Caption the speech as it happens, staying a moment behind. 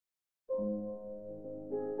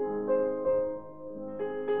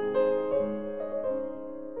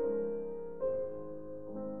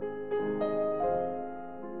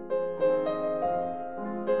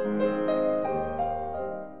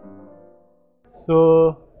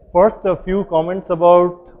So first a few comments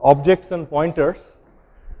about objects and pointers,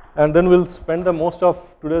 and then we'll spend the most of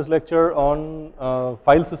today's lecture on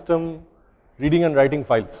file system reading and writing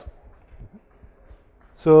files.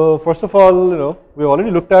 So first of all, we already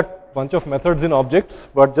looked at a bunch of methods in objects,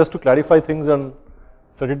 but just to clarify things and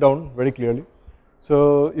set it down very clearly.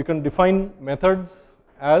 So you can define methods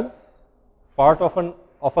as part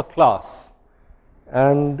of a class,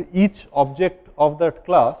 and each object of that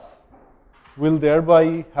class will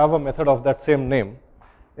thereby have a method of that same name,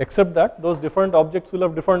 except that those different objects will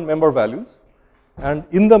have different member values, and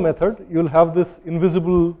in the method you will have this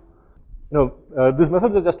invisible, these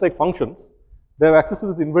methods are just like functions. They have access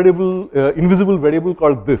to this invisible variable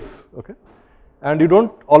called this, okay? And you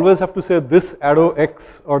don't always have to say this arrow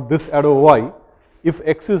x or this arrow y. If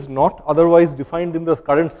x is not otherwise defined in the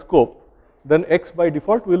current scope, then x by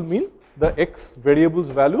default will mean the x variable's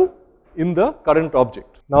value in the current object.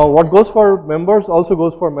 Now what goes for members also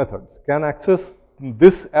goes for methods. Can access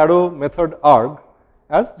this arrow method arg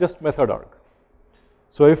as just method arg.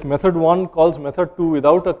 So if method 1 calls method 2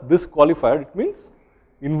 without this qualifier, it means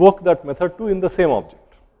invoke that method 2 in the same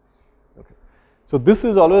object. Okay. So this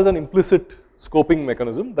is always an implicit scoping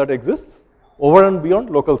mechanism that exists over and beyond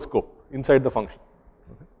local scope inside the function.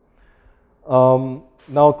 Okay.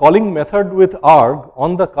 Now calling method with arg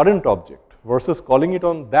on the current object versus calling it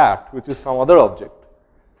on that, which is some other object,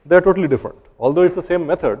 they are totally different. Although it's the same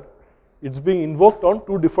method, it's being invoked on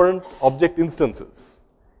two different object instances,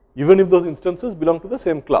 even if those instances belong to the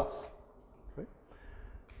same class. Right?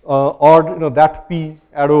 Or that p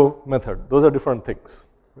arrow method, those are different things.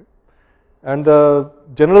 Right? And the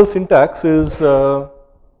general syntax is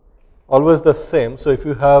always the same. So if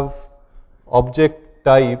you have object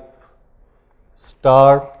type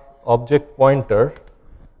star object pointer,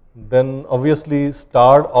 then obviously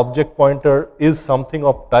star object pointer is something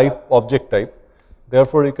of type object type.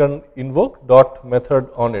 Therefore you can invoke dot method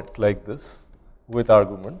on it like this with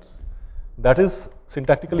arguments. That is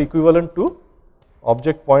syntactically equivalent to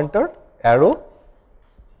object pointer arrow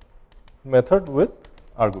method with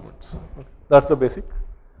arguments. Okay. That's the basic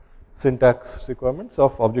syntax requirements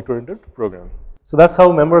of object oriented programming. So that's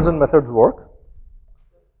how members and methods work.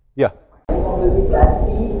 Yeah.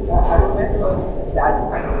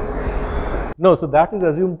 No, so that is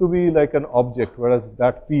assumed to be like an object, whereas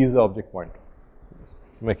that p is the object pointer,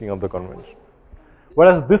 making up the convention.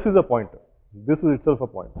 Whereas this is a pointer, this is itself a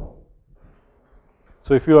pointer.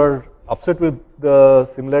 So if you are upset with the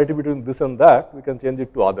similarity between this and that, we can change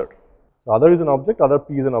it to other. So other is an object, other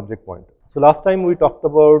p is an object pointer. So last time we talked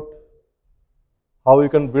about how you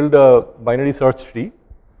can build a binary search tree.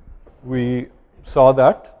 We saw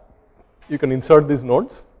that you can insert these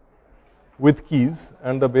nodes with keys,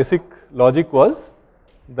 and the basic logic was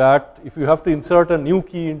that if you have to insert a new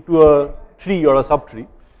key into a tree or a subtree,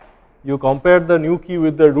 you compare the new key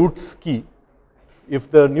with the root's key. If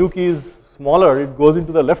the new key is smaller, it goes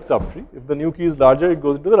into the left subtree. If the new key is larger, it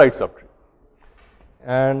goes into the right subtree.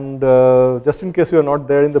 And just in case you are not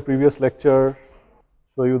there in the previous lecture,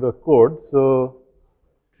 show you the code. So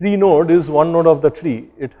tree node is one node of the tree.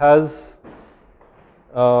 It has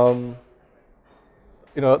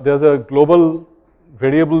there's a global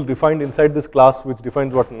variable defined inside this class which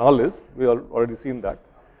defines what null is. We have already seen that.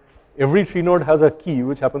 Every tree node has a key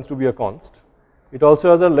which happens to be a const. It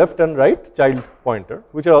also has a left and right child pointer,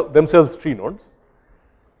 which are themselves tree nodes.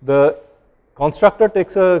 The constructor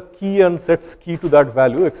takes a key and sets key to that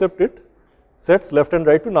value, except it sets left and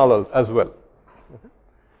right to null as well. Okay.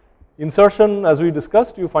 Insertion, as we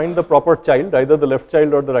discussed, you find the proper child, either the left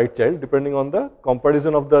child or the right child, depending on the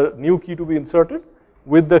comparison of the new key to be inserted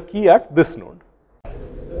with the key at this node.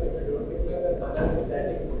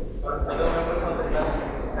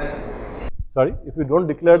 Sorry, if you don't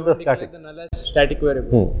declare the static. The null as static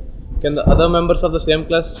variable. Can the other members of the same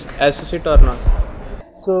class access it or not?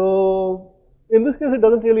 So in this case it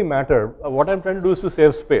doesn't really matter. What I'm trying to do is to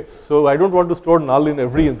save space. So I don't want to store null in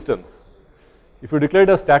every instance. If you declare it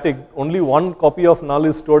as static, only one copy of null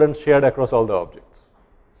is stored and shared across all the objects.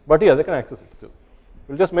 But yeah, they can access it still.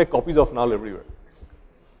 We'll just make copies of null everywhere.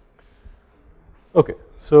 Okay,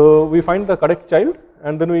 so we find the correct child,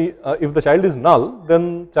 and then if the child is null,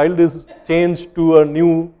 then child is changed to a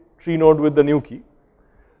new tree node with the new key.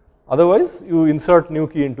 Otherwise, you insert new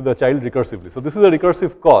key into the child recursively. So this is a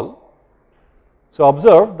recursive call. So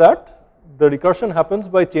observe that the recursion happens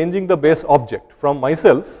by changing the base object from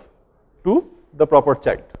myself to the proper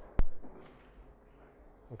child.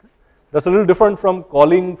 Okay. That's a little different from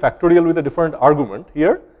calling factorial with a different argument.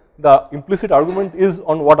 Here, the implicit argument is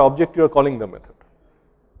on what object you are calling the method.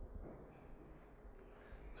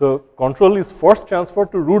 So control is first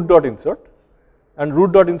transferred to root.insert, and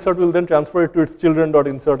root dot insert will then transfer it to its children dot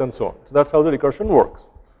insert and so on. So that's how the recursion works.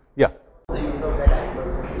 Yeah.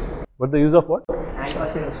 What the use of what?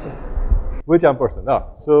 Which ampersand?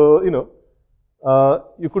 So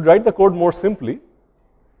you could write the code more simply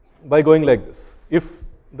by going like this. If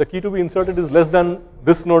the key to be inserted is less than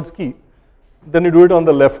this node's key, then you do it on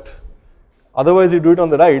the left. Otherwise, you do it on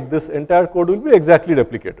the right, this entire code will be exactly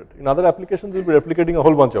replicated. In other applications, you'll be replicating a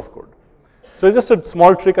whole bunch of code. So it's just a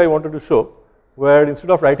small trick I wanted to show, where instead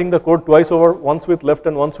of writing the code twice over, once with left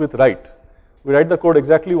and once with right, we write the code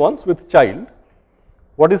exactly once with child.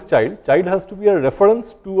 What is child? Child has to be a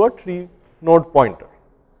reference to a tree node pointer.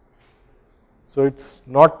 So it's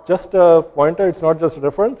not just a pointer, it's not just a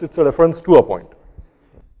reference, it's a reference to a pointer.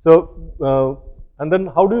 So, and then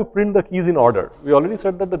how do you print the keys in order? We already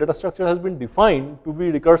said that the data structure has been defined to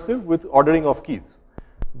be recursive with ordering of keys.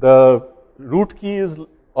 The root key is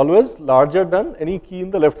always larger than any key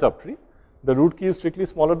in the left subtree. The root key is strictly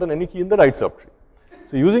smaller than any key in the right subtree.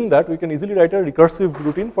 So using that, we can easily write a recursive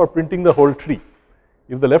routine for printing the whole tree.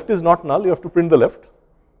 If the left is not null, you have to print the left,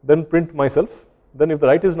 then print myself. Then if the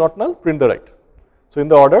right is not null, print the right. So in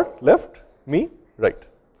the order, left, me, right.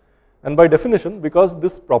 And by definition, because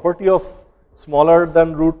this property of smaller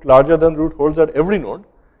than root, larger than root holds at every node,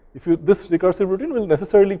 this recursive routine will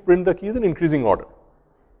necessarily print the keys in increasing order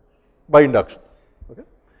by induction. Okay.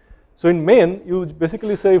 So in main, you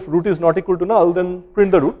basically say if root is not equal to null, then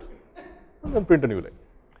print the root and then print a new line.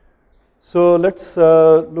 So let's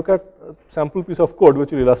look at a sample piece of code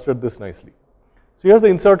which will illustrate this nicely. So here's the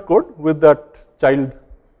insert code with that child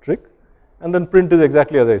trick, and then print is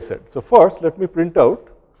exactly as I said. So first, let me print out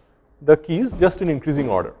the keys just in increasing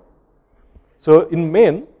order. So in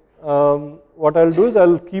main, what I'll do is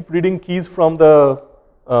I'll keep reading keys from the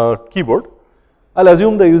keyboard. I'll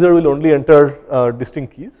assume the user will only enter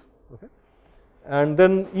distinct keys, okay? And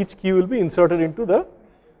then each key will be inserted into the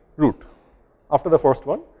root after the first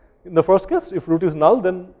one. In the first case, if root is null,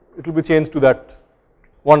 then it will be changed to that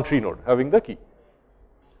one tree node having the key.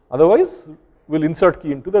 Otherwise, we'll insert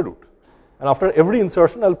key into the root. And after every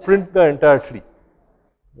insertion, I'll print the entire tree.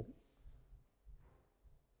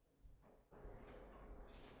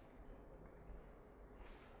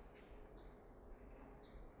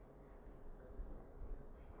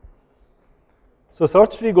 So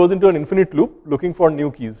search tree goes into an infinite loop looking for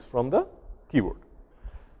new keys from the keyboard.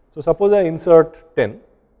 So suppose I insert 10.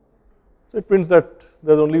 So it prints that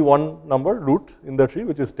there is only one number root in the tree,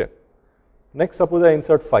 which is 10. Next, suppose I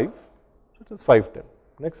insert 5, so it is 5, 10.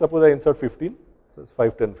 Next, suppose I insert 15, so it's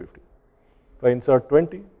 5, 10, 15. If I insert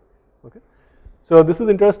 20, okay. So this is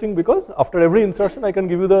interesting because after every insertion, I can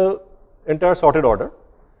give you the entire sorted order.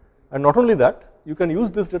 And not only that, you can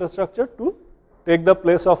use this data structure to take the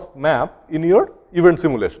place of map in your event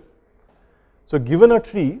simulation. So given a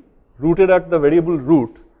tree rooted at the variable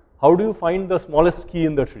root, how do you find the smallest key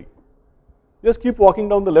in the tree? Just keep walking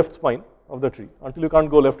down the left spine of the tree until you can't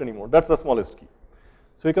go left anymore. That's the smallest key.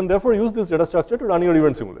 So you can therefore use this data structure to run your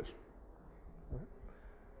event simulation.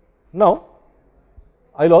 Now,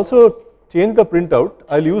 I'll also change the printout.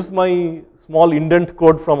 I'll use my small indent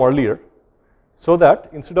code from earlier so that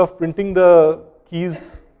instead of printing the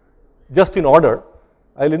keys just in order,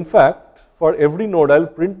 I'll in fact, for every node, I'll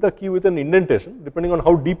print the key with an indentation depending on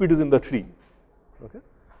how deep it is in the tree. Okay.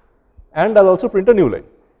 And I'll also print a new line.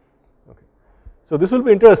 Okay. So this will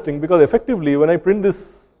be interesting because effectively when I print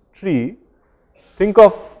this tree, think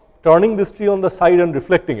of turning this tree on the side and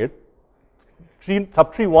reflecting it.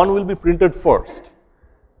 Subtree 1 will be printed first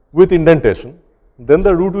with indentation, then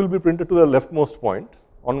the root will be printed to the leftmost point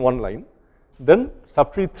on one line, then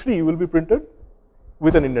subtree 3 will be printed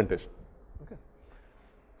with an indentation. Okay.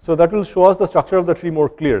 So that will show us the structure of the tree more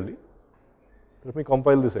clearly. Let me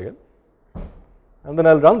compile this again. And then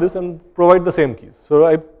I'll run this and provide the same keys. So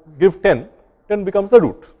I give 10, 10 becomes the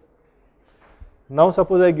root. Now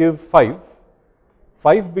suppose I give 5,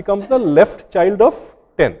 5 becomes the left child of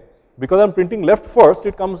 10. Because I'm printing left first,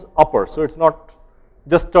 it comes upper, so it's not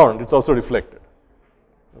just turned, it's also reflected.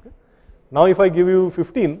 Okay. Now if I give you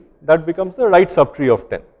 15, that becomes the right subtree of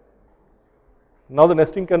 10. Now the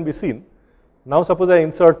nesting can be seen. Now suppose I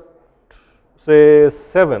insert say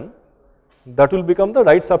 7, that will become the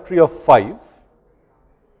right subtree of 5.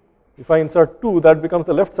 If I insert 2, that becomes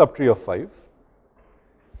the left subtree of 5.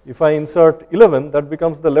 If I insert 11, that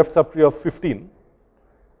becomes the left subtree of 15.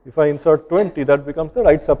 If I insert 20, that becomes the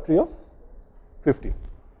right subtree of 15.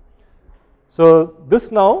 So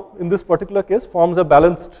this now, in this particular case, forms a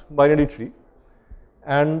balanced binary tree,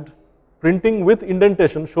 and printing with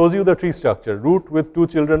indentation shows you the tree structure. Root with 2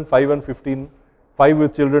 children, 5 and 15, 5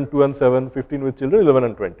 with children, 2 and 7, 15 with children, 11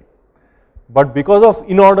 and 20. But because of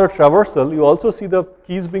in-order traversal, you also see the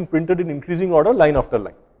keys being printed in increasing order line after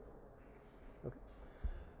line. Okay.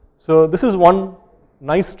 So this is one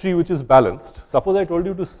nice tree which is balanced. Suppose I told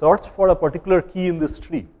you to search for a particular key in this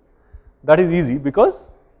tree. That is easy because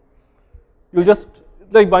you just,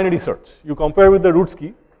 like binary search, you compare with the roots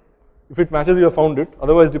key. If it matches, you have found it.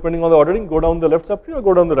 Otherwise, depending on the ordering, go down the left subtree or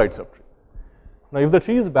go down the right subtree. Now, if the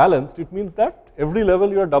tree is balanced, it means that every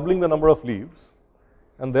level you are doubling the number of leaves,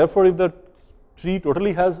 and therefore, if the tree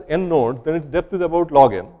totally has n nodes, then its depth is about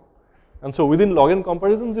log n. And so, within log n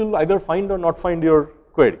comparisons, you will either find or not find your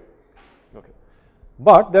query. Okay.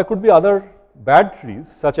 But there could be other bad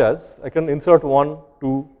trees, such as I can insert 1,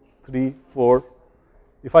 2, 3, 4.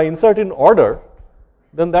 If I insert in order,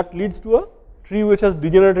 then that leads to a tree which has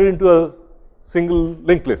degenerated into a single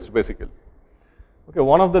linked list basically. Okay,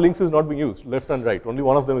 one of the links is not being used, left and right, only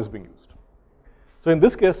one of them is being used. So in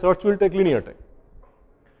this case, search will take linear time.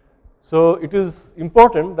 So it is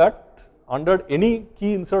important that under any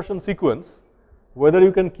key insertion sequence, whether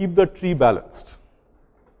you can keep the tree balanced.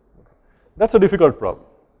 That's a difficult problem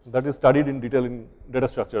that is studied in detail in data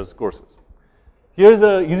structures courses. Here is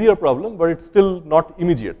an easier problem, but it's still not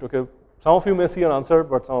immediate. Okay, some of you may see an answer,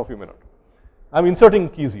 but some of you may not. I'm inserting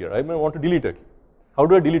keys here. I may want to delete a key. How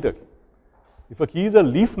do I delete a key? If a key is a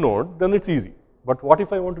leaf node, then it's easy. But what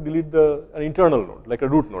if I want to delete an internal node, like a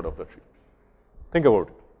root node of the tree? Think about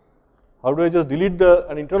it. How do I just delete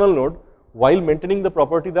an internal node while maintaining the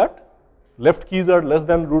property that left keys are less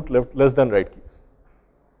than root, less than right keys?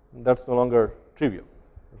 That's no longer trivial.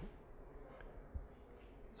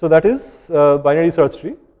 So that is binary search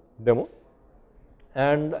tree demo.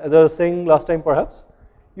 And as I was saying last time perhaps,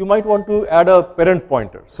 you might want to add a parent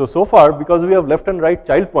pointer. So far, because we have left and right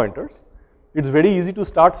child pointers, it's very easy to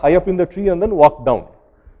start high up in the tree and then walk down.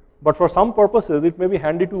 But for some purposes, it may be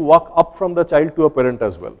handy to walk up from the child to a parent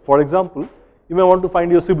as well. For example, you may want to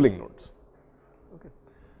find your sibling nodes. Okay.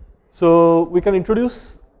 So we can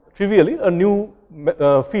introduce trivially a new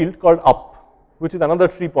field called up, which is another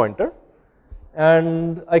tree pointer.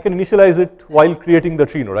 And I can initialize it while creating the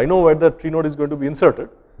tree node. I know where the tree node is going to be inserted.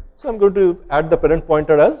 So I'm going to add the parent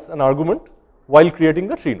pointer as an argument while creating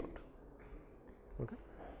the tree node. Okay.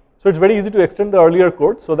 So it's very easy to extend the earlier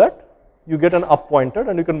code so that you get an up pointer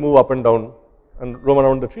and you can move up and down and roam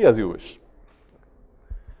around the tree as you wish.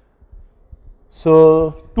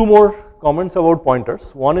 So two more comments about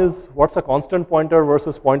pointers. One is what's a constant pointer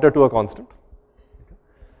versus pointer to a constant. Okay.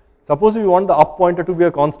 Suppose you want the up pointer to be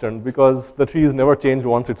a constant because the tree is never changed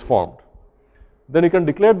once it's formed. Then you can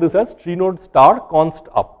declare this as tree node star const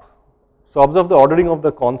up. So observe the ordering of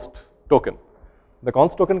the const token. The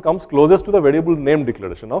const token comes closest to the variable name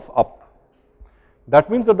declaration of up. That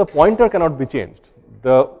means that the pointer cannot be changed.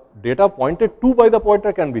 The data pointed to by the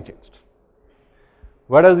pointer can be changed.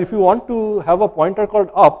 Whereas if you want to have a pointer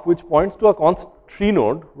called up which points to a const tree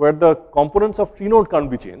node where the components of tree node can't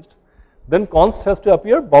be changed, then const has to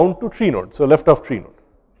appear bound to tree node, so left of tree node.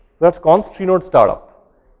 So that's const tree node star up.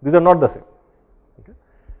 These are not the same. Okay.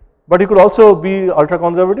 But you could also be ultra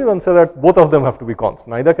conservative and say that both of them have to be const.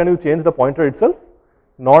 Neither can you change the pointer itself,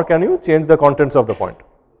 nor can you change the contents of the pointer.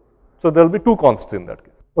 So there will be two consts in that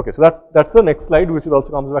case. Okay, so that's the next slide, which also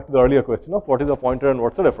comes back to the earlier question of what is a pointer and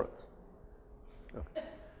what's a reference. Okay.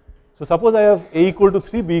 So suppose I have a equal to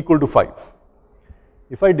 3, b equal to 5.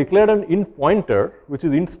 If I declare an int pointer, which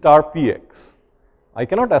is int star px, I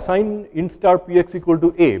cannot assign int star px equal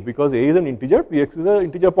to a because a is an integer, px is an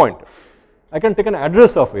integer pointer. I can take an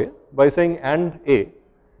address of a by saying and a,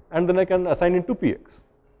 and then I can assign it to px.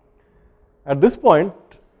 At this point,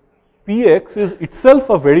 px is itself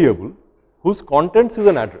a variable whose contents is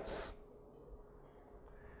an address.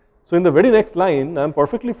 So in the very next line, I am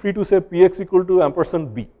perfectly free to say px equal to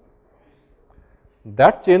ampersand b.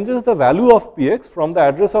 That changes the value of px from the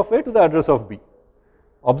address of a to the address of b.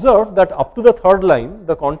 Observe that up to the third line,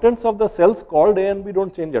 the contents of the cells called a and b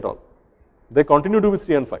don't change at all. They continue to be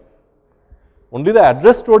 3 and 5. Only the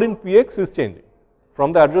address stored in px is changing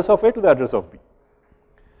from the address of a to the address of b.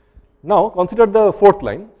 Now consider the fourth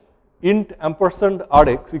line, int ampersand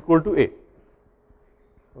rx equal to a.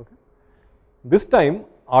 Okay. This time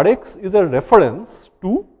rx is a reference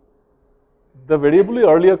to the variable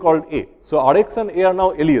earlier called a. So rx and a are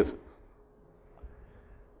now aliases.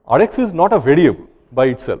 Rx is not a variable by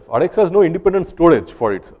itself. Rx has no independent storage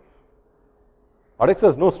for itself. Rx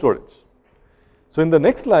has no storage. So in the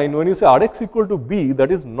next line, when you say rx equal to b,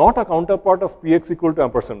 that is not a counterpart of px equal to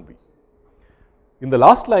ampersand b. In the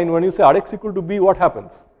last line, when you say rx equal to b, what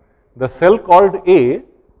happens? The cell called a,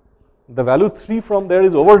 the value 3 from there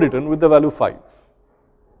is overwritten with the value 5.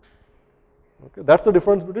 Okay, that's the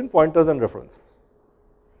difference between pointers and references.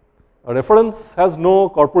 A reference has no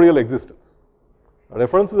corporeal existence. A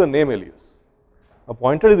reference is a name alias. A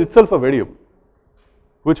pointer is itself a variable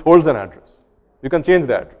which holds an address. You can change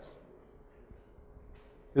the address.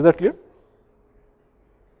 Is that clear?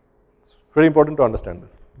 It's very important to understand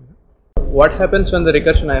this. What happens when the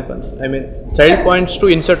recursion happens? I mean, child points to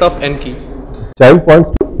insert of n key. Child points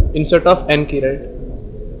to? Insert of n key, right?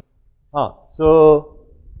 So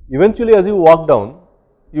eventually as you walk down,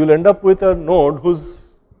 you will end up with a node whose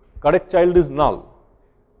correct child is null.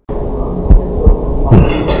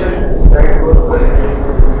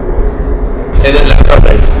 Either left or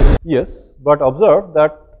right. Yes, but observe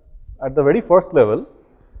that at the very first level,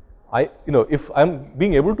 if I am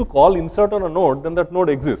being able to call insert on a node, then that node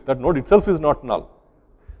exists. That node itself is not null.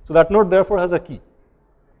 So that node therefore has a key,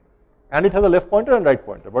 and it has a left pointer and right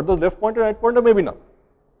pointer, but those left pointer and right pointer may be null.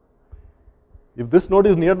 If this node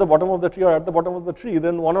is near the bottom of the tree or at the bottom of the tree,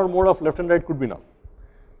 then one or more of left and right could be null.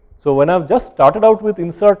 So when I have just started out with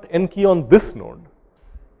insert n key on this node,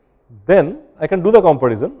 then I can do the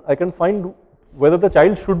comparison. I can find whether the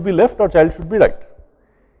child should be left or child should be right.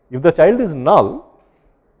 If the child is null,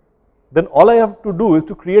 then all I have to do is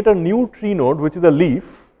to create a new tree node which is a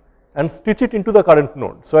leaf and stitch it into the current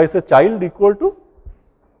node. So I say child equal to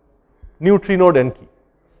new tree node n key.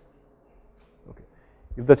 Okay.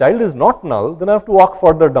 If the child is not null, then I have to walk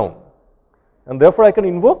further down, and therefore I can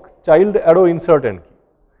invoke child arrow insert n key.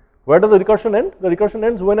 Where does the recursion end? The recursion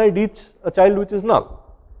ends when I reach a child which is null.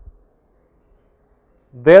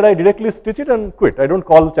 There I directly stitch it and quit. I don't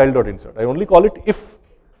call child.insert. I only call it if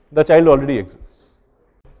the child already exists.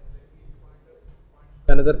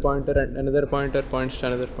 Another pointer and another pointer points to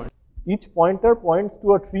another pointer. Each pointer points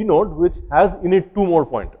to a tree node which has in it two more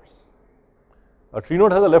pointers. A tree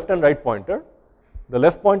node has a left and right pointer. The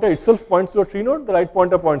left pointer itself points to a tree node, the right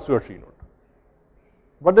pointer points to a tree node.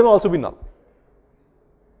 But they may also be null.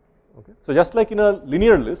 Okay. So just like in a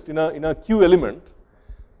linear list, in a queue element,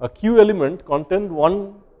 a queue element contained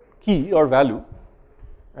one key or value,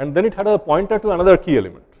 and then it had a pointer to another key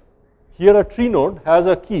element. Here a tree node has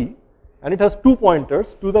a key and it has two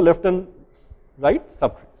pointers to the left and right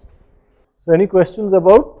subtrees. So any questions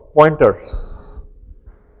about pointers?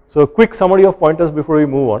 So quick summary of pointers before we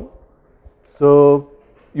move on. So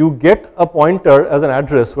you get a pointer as an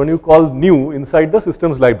address when you call new inside the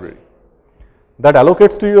systems library. That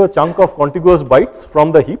allocates to you a chunk of contiguous bytes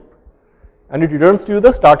from the heap, and it returns to you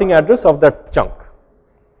the starting address of that chunk.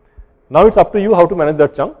 Now it's up to you how to manage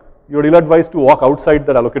that chunk. You are ill advised to walk outside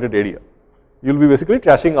that allocated area. You will be basically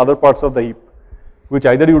trashing other parts of the heap which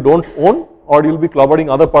either you don't own, or you will be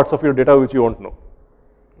clobbering other parts of your data which you won't know.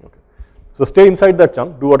 Okay. So stay inside that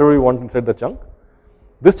chunk, do whatever you want inside the chunk.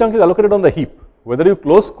 This chunk is allocated on the heap. Whether you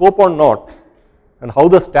close scope or not and how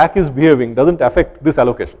the stack is behaving doesn't affect this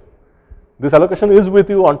allocation. This allocation is with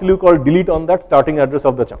you until you call delete on that starting address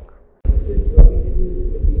of the chunk.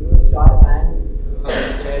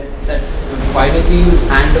 Why did we use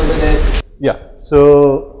and over there? Yeah,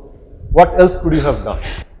 so what else could you have done?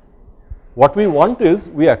 What we want is,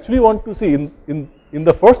 we actually want to see in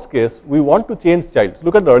the first case, we want to change childs.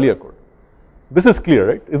 Look at the earlier code. This is clear,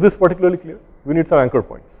 right? Is this particularly clear? We need some anchor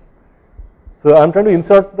points. So I am trying to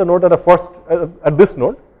insert the node at this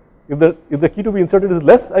node. If the key to be inserted is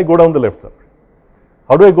less, I go down the left subtree.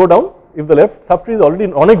 How do I go down? If the left subtree is already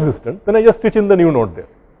non-existent, then I just stitch in the new node there.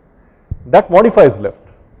 That modifies left.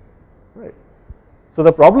 Right. So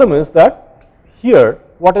the problem is that here,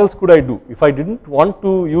 what else could I do? If I didn't want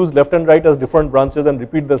to use left and right as different branches and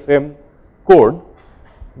repeat the same code,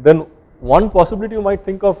 then one possibility you might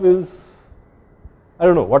think of is, I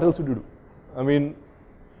don't know, what else would you do? I mean,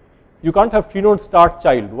 you can't have tree node start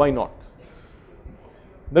child, why not?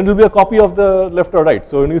 Then it will be a copy of the left or right.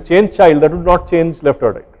 So when you change child, that would not change left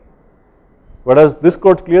or right. Whereas this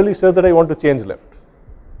code clearly says that I want to change left.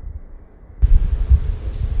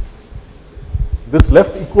 This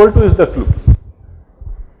left equal to is the clue.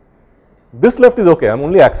 This left is okay, I am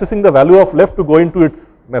only accessing the value of left to go into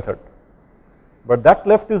its method. But that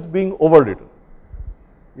left is being overwritten.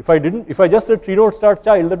 If I just said tree node start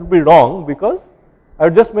child, that would be wrong, because I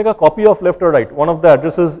would just make a copy of left or right, one of the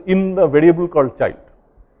addresses in the variable called child.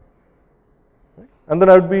 Right? And then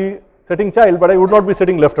I would be setting child, but I would not be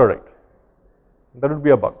setting left or right. That would be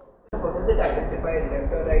a bug. How does it identify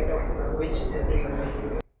left or right of which tree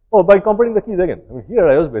node? Oh, by comparing the keys again. I mean, here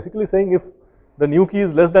I was basically saying if the new key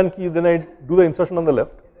is less than key, then I do the insertion on the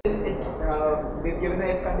left. We've given a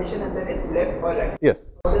if condition and then it's left or right. Yes.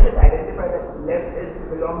 How does it identify that left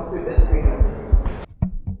belongs to this tree node?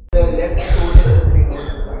 The left code in this tree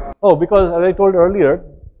node. Oh, because as I told earlier,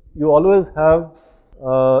 you always have,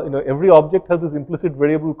 every object has this implicit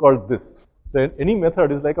variable called this. So any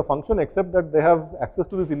method is like a function except that they have access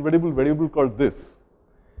to this invariable variable called this.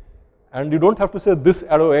 And you don't have to say this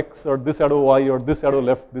arrow x or this arrow y or this arrow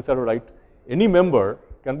left, this arrow right. Any member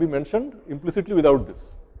can be mentioned implicitly without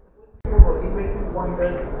this. Working with 2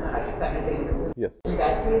 pointers simultaneously. Yes. In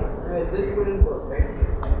that case, this wouldn't work,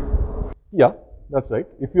 right? Yeah, that's right.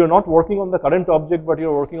 If you are not working on the current object but you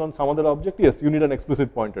are working on some other object, yes, you need an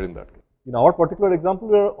explicit pointer in that case. In our particular example,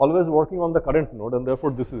 we are always working on the current node and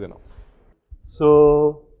therefore this is enough.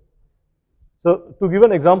 So to give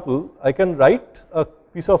an example, I can write a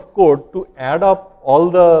piece of code to add up all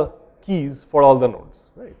the keys for all the nodes,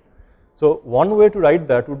 right? So one way to write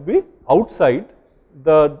that would be outside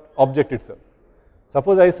the object itself.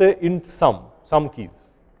 Suppose I say int some keys,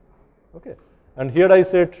 okay, and here I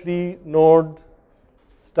say tree node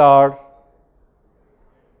star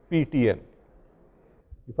ptn.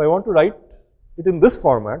 If I want to write it in this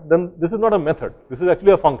format, then this is not a method, this is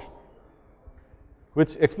actually a function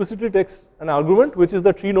which explicitly takes an argument which is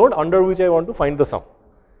the tree node under which I want to find the sum.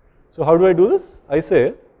 So how do I do this? I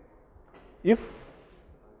say if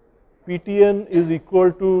ptn is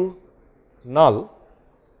equal to null,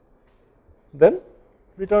 then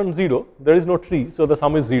return 0, there is no tree, so the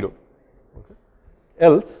sum is 0. Okay.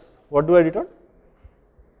 Else, what do I return?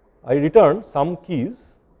 I return some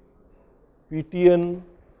keys ptn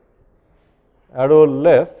arrow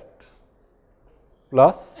left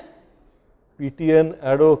plus ptn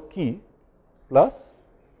arrow key plus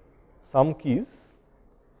some keys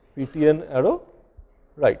ptn arrow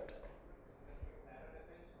right.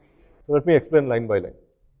 So let me explain line by line.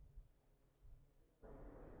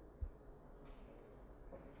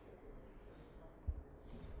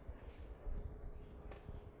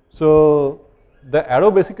 So the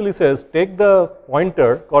arrow basically says take the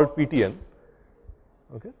pointer called ptn,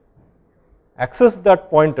 okay, access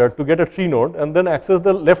that pointer to get a tree node and then access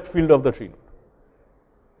the left field of the tree node.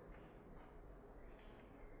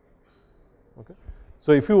 Okay.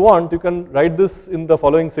 So if you want, you can write this in the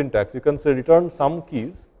following syntax. You can say return some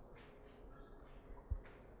keys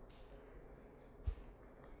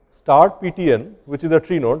start ptn, which is a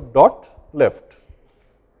tree node, dot left,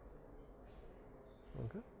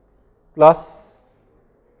 okay, plus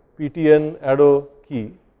ptn arrow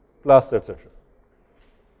key plus etc.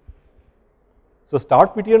 So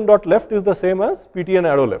start ptn dot left is the same as ptn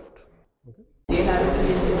arrow left. Okay.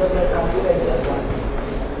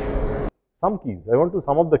 Some keys. I want to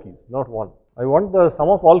sum up the keys, not one. I want the sum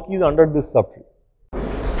of all keys under this subtree.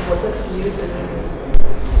 What the key represents?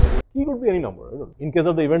 Key could be any number. I don't know. In case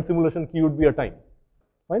of the event simulation, key would be a time.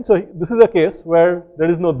 Fine. So this is a case where there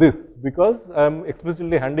is no this because I am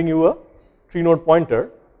explicitly handing you a tree node pointer,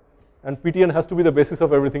 and ptn has to be the basis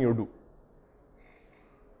of everything you do.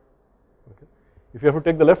 Okay. If you have to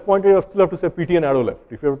take the left pointer, you still have to say ptn arrow left.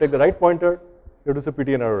 If you have to take the right pointer, you have to say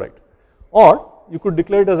ptn arrow right. Or you could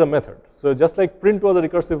declare it as a method. So just like print was a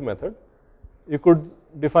recursive method, you could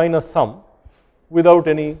define a sum without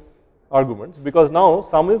any arguments because now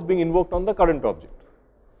sum is being invoked on the current object.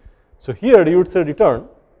 So here you would say return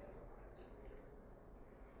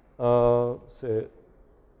so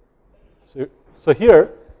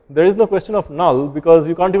here there is no question of null because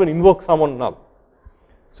you can't even invoke sum on null.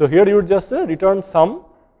 So here you would just say return sum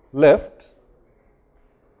left,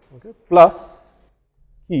 okay, plus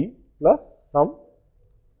key plus sum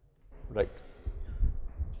right,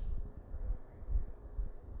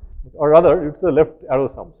 or rather it's the left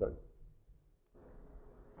arrow sum, sorry.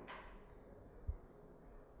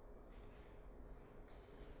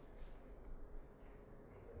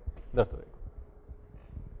 That's the right.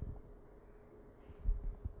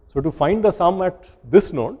 So to find the sum at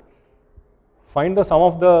this node, find the sum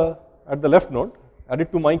of the at the left node, add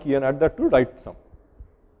it to my key and add that to right sum.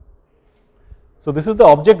 So this is the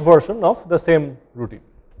object version of the same routine.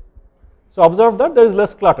 So observe that there is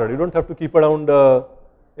less clutter. You don't have to keep around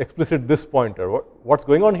explicit this pointer. What's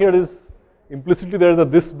going on here is implicitly there is a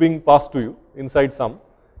this being passed to you inside sum,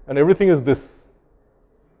 and everything is this.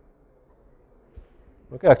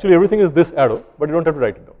 Okay, actually everything is this arrow, but you don't have to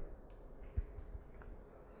write it down.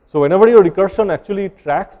 So whenever your recursion actually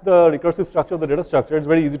tracks the recursive structure of the data structure, it's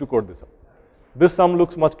very easy to code this up. This sum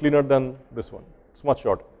looks much cleaner than this one. It's much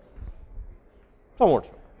shorter, somewhat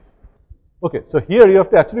short. Okay, so here you have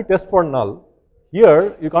to actually test for null.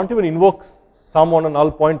 Here you can't even invoke sum on a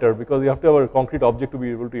null pointer because you have to have a concrete object to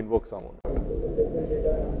be able to invoke sum on it.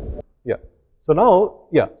 Yeah. So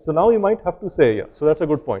now you might have to say, yeah, so that's a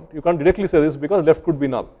good point. You can't directly say this because left could be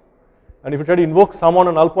null. And if you try to invoke sum on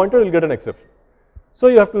a null pointer, you'll get an exception. So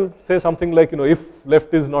you have to say something like, if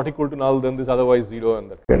left is not equal to null, then this otherwise 0 and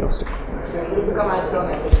that kind of stuff. It will become as long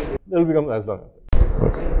as it is. It will become as long as it is.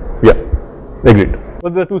 Okay. Yeah. Agreed.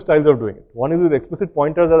 But there are two styles of doing it. One is with explicit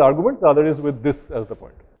pointers as arguments, the other is with this as the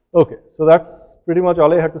pointer. Okay, so that's pretty much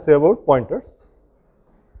all I had to say about pointers.